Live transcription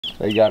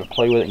So you got to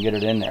play with it and get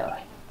it in there.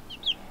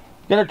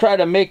 Gonna try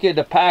to make it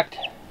a packed.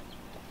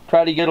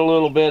 Try to get a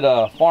little bit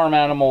of farm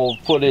animal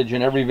footage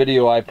in every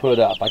video I put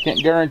up. I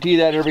can't guarantee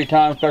that every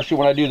time, especially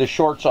when I do the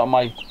shorts on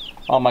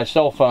my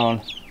cell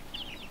phone.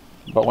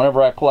 But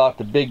whenever I pull out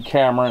the big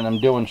camera and I'm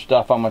doing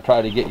stuff, I'm gonna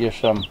try to get you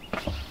some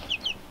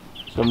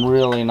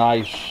really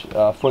nice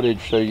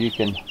footage so you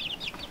can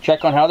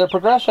check on how they're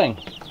progressing.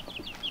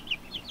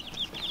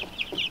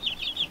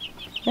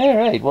 All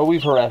right, well,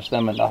 we've harassed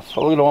them enough.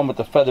 Look at the one with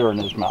the feather in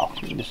his mouth.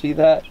 You see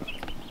that?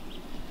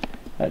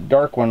 That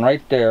dark one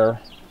right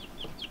there,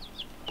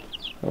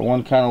 the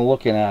one kind of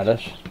looking at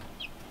us,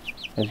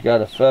 has got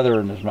a feather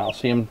in his mouth.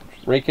 See him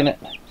raking it?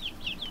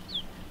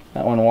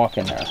 That one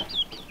walking there.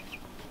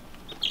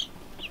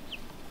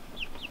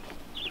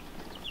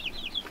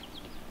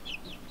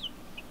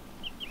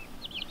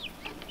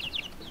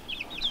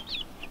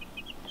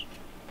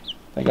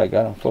 I think I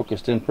got him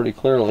focused in pretty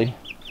clearly.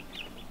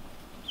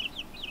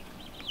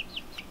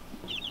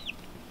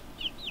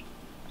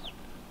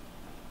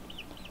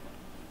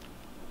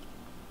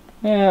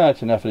 Yeah,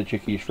 that's enough of the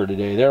chickies for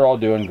today. They're all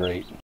doing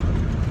great.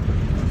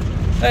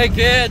 Hey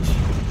kids,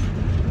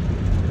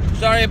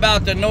 sorry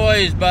about the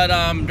noise, but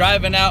I'm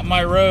driving out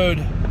my road,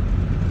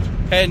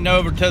 heading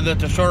over to the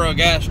Tesoro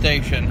gas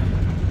station.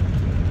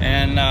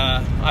 And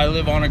I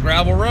live on a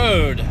gravel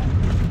road.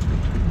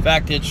 In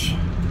fact, it's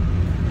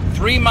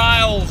 3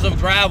 miles of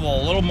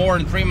gravel, a little more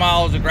than 3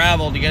 miles of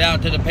gravel to get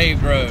out to the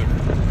paved road.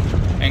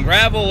 And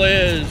gravel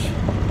is,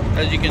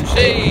 as you can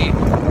see,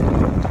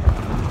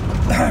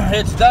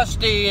 it's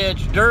dusty,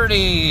 it's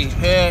dirty,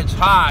 it's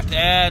hot,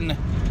 and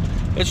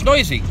it's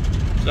noisy.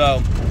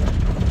 So,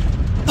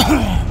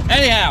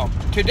 anyhow,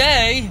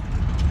 today,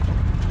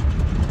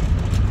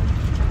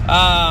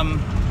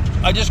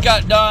 I just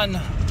got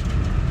done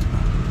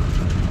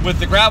with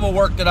the gravel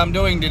work that I'm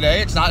doing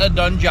today. It's not a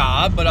done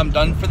job, but I'm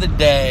done for the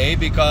day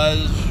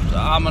because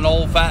I'm an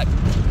old fat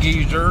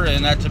geezer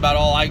and that's about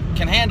all I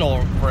can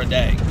handle for a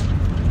day.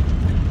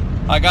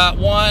 I got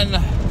one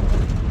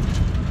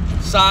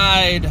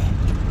side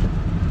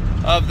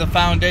of the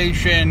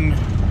foundation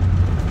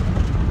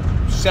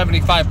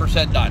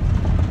 75% done.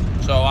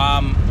 So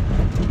I'm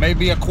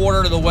maybe a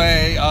quarter of the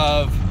way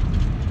of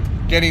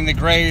getting the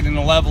grade and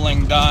the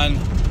leveling done.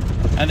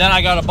 And then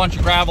I got a bunch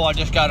of gravel I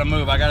just got to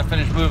move. I got to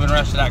finish moving the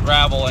rest of that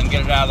gravel and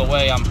get it out of the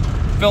way. I'm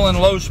filling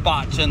low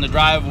spots in the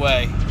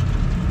driveway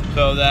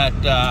so that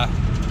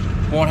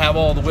won't have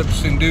all the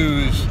whips and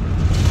doos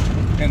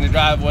in the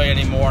driveway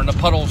anymore and the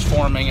puddles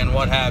forming and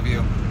what have you.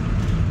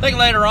 I think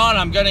later on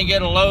I'm going to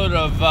get a load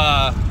of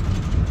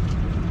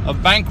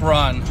bank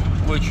run,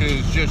 which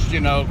is just, you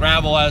know,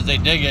 gravel as they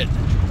dig it,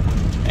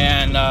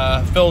 and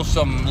fill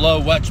some low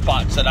wet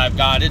spots that I've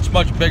got. It's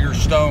much bigger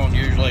stone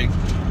usually.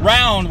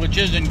 Round, which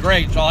isn't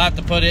great, so I'll have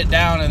to put it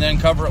down and then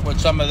cover it with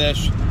some of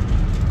this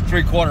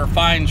 3/4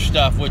 fine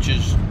stuff, which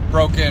is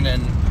broken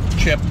and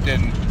chipped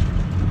and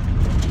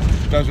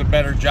does a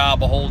better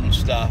job of holding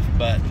stuff.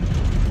 But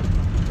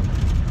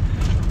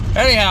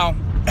anyhow,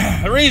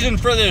 the reason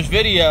for this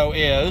video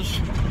is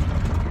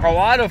a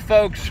lot of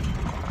folks,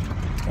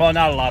 well,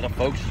 not a lot of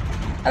folks,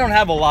 I don't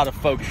have a lot of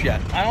folks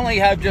yet. I only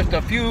have just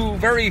a few,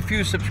 very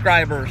few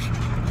subscribers.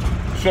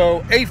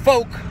 So a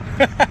folk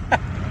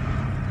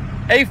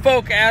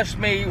asked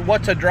me,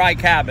 what's a dry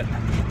cabin?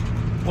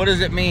 What does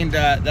it mean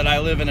that I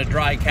live in a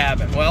dry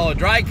cabin? Well, a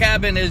dry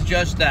cabin is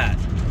just that.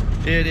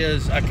 It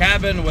is a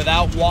cabin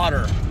without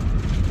water.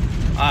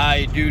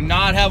 I do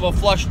not have a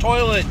flush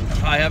toilet.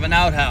 I have an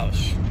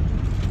outhouse.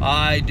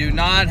 I do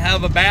not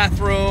have a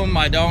bathroom.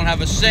 I don't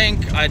have a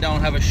sink. I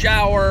don't have a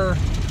shower.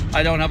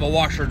 I don't have a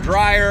washer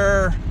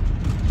dryer.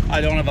 I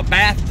don't have a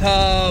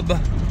bathtub.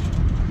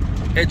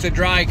 It's a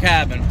dry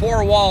cabin.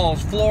 4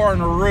 walls, floor,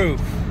 and a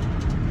roof.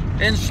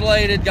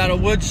 Insulated, got a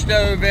wood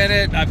stove in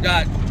it. I've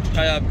got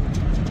a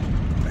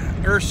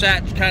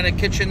ersatz kind of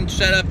kitchen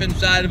set up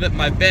inside of it.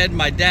 My bed,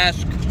 my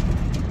desk,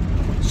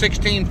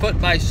 16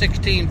 foot by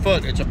 16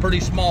 foot. It's a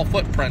pretty small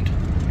footprint.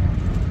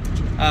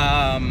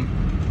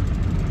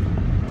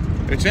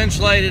 It's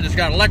insulated, it's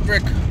got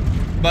electric,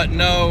 but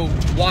no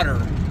water.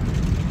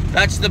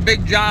 That's the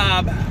big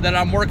job that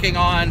I'm working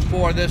on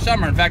for this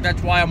summer. In fact,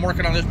 that's why I'm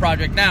working on this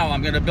project now.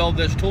 I'm gonna build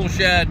this tool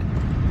shed.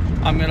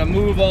 I'm gonna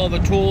move all the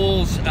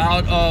tools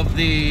out of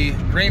the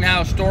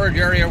greenhouse storage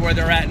area where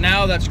they're at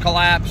now that's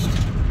collapsed,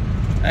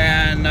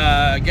 and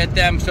get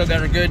them so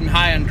they're good and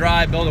high and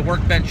dry, build a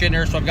workbench in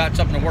there so I've got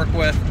something to work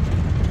with.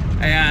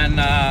 And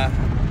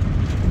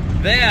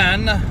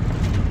then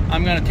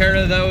I'm gonna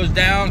tear those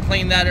down,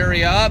 clean that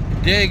area up,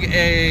 dig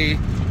a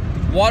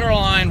water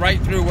line right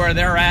through where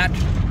they're at,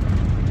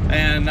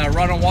 and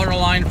run a water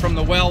line from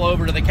the well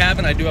over to the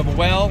cabin. I do have a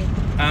well.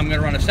 I'm going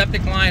to run a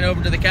septic line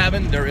over to the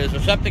cabin. There is a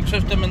septic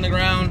system in the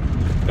ground.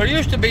 There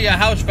used to be a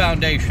house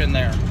foundation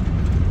there.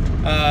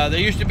 There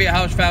used to be a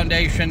house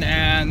foundation,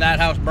 and that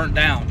house burnt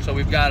down. So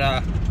we've got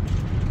a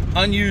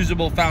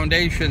unusable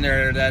foundation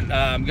there that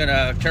I'm going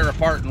to tear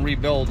apart and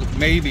rebuild.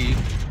 Maybe.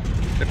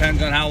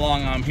 Depends on how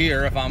long I'm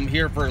here. If I'm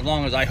here for as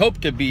long as I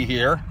hope to be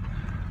here,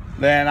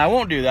 then I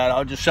won't do that.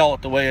 I'll just sell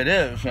it the way it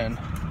is and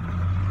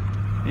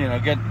you know,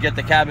 get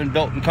the cabin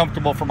built and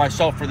comfortable for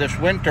myself for this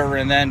winter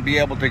and then be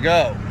able to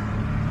go.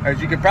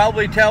 As you can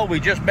probably tell, we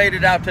just made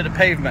it out to the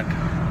pavement.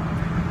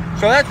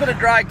 So that's what a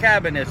dry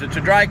cabin is. It's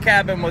a dry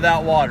cabin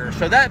without water.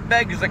 So that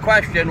begs the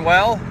question,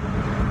 well,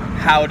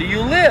 how do you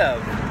live?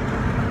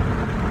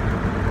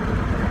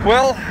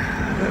 Well,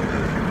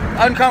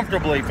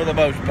 uncomfortably for the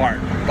most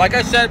part. Like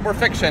I said, we're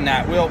fixing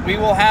that. We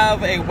will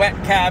have a wet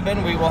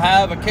cabin. We will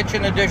have a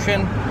kitchen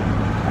addition.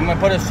 I'm going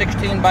to put a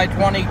 16 by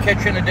 20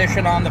 kitchen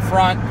addition on the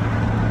front,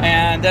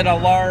 and then a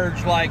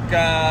large, like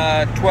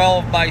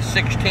 12 by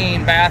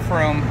 16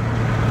 bathroom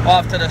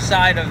off to the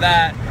side of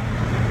that.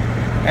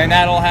 And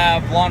that'll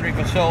have laundry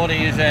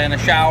facilities and a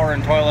shower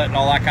and toilet and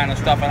all that kind of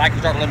stuff, and I can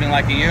start living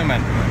like a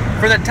human.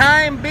 For the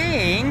time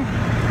being,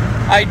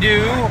 I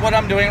do what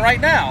I'm doing right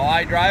now.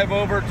 I drive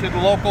over to the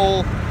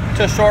local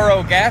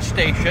Tesoro gas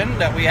station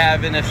that we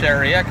have in this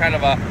area, kind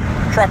of a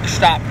truck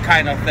stop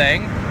kind of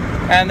thing,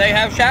 and they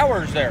have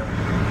showers there.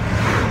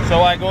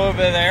 So I go over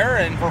there,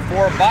 and for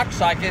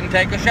 $4 I can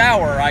take a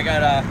shower. I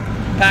gotta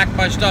pack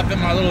my stuff in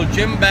my little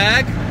gym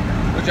bag,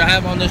 which I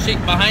have on the seat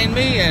behind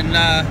me, and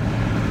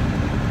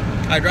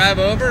I drive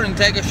over and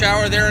take a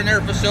shower there in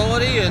their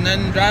facility and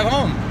then drive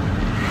home.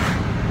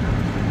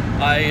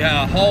 I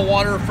haul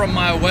water from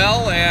my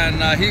well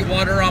and heat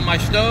water on my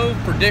stove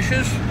for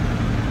dishes,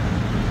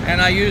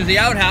 and I use the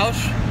outhouse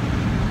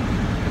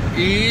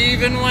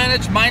even when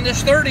it's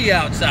minus 30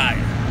 outside.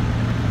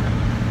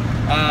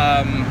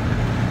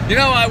 You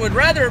know, I would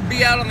rather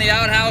be out on the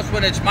outhouse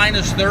when it's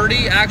minus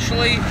 30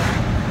 actually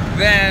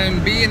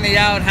than be in the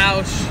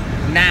outhouse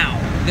now,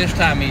 this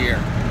time of year.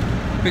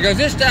 Because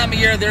this time of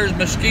year there's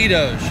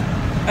mosquitoes,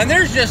 and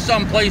there's just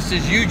some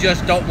places you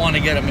just don't want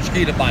to get a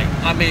mosquito bite.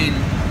 I mean,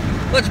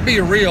 let's be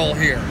real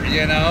here,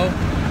 you know.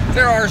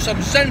 There are some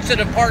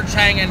sensitive parts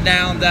hanging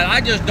down that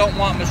I just don't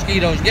want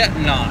mosquitoes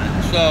getting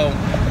on. So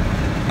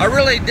I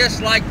really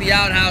dislike the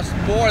outhouse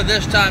more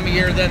this time of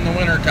year than the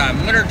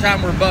wintertime.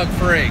 Wintertime we're bug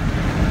free.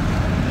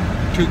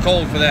 Too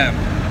cold for them.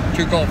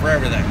 Too cold for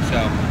everything. So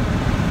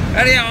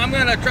anyhow, I'm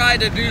going to try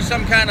to do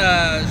some kind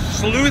of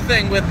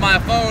sleuthing with my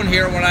phone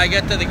here when I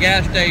get to the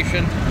gas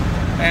station.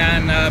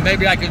 And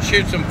maybe I can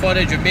shoot some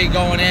footage of me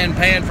going in,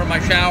 paying for my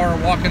shower,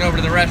 walking over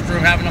to the restroom,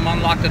 having them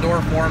unlock the door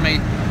for me.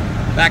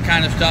 That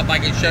kind of stuff. I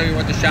can show you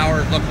what the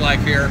showers look like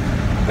here.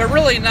 They're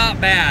really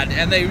not bad,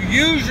 and they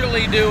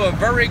usually do a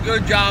very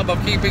good job of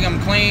keeping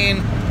them clean.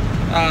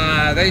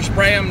 They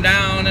spray them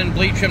down and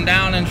bleach them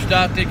down and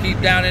stuff to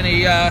keep down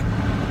any,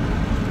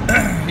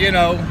 you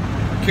know,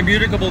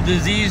 communicable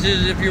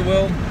diseases, if you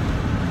will.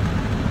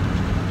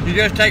 You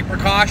just take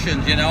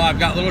precautions, you know. I've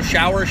got little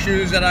shower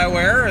shoes that I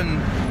wear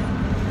and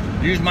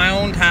use my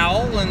own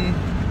towel,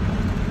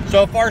 and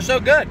so far so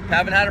good.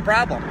 Haven't had a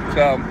problem.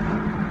 So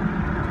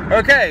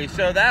okay,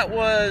 so that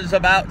was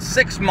about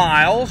 6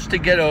 miles to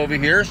get over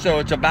here. So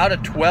it's about a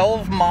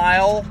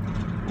 12-mile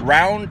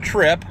round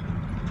trip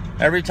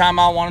every time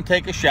I want to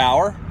take a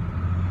shower,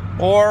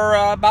 or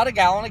about a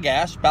gallon of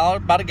gas,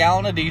 about a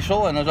gallon of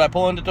diesel. And as I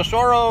pull into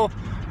Tesoro,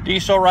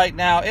 diesel right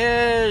now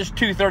is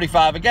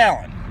 $2.35 a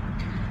gallon.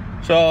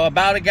 So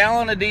about a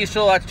gallon of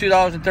diesel, that's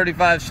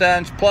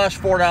 $2.35 plus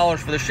 $4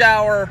 for the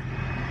shower.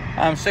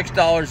 I'm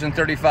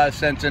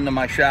 $6.35 into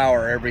my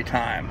shower every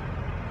time.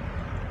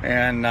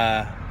 And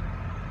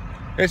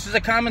this is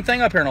a common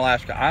thing up here in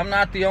Alaska. I'm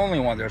not the only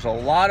one. There's a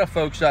lot of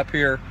folks up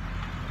here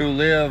who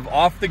live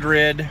off the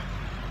grid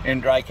in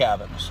dry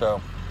cabins.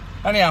 So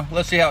anyhow,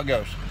 let's see how it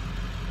goes.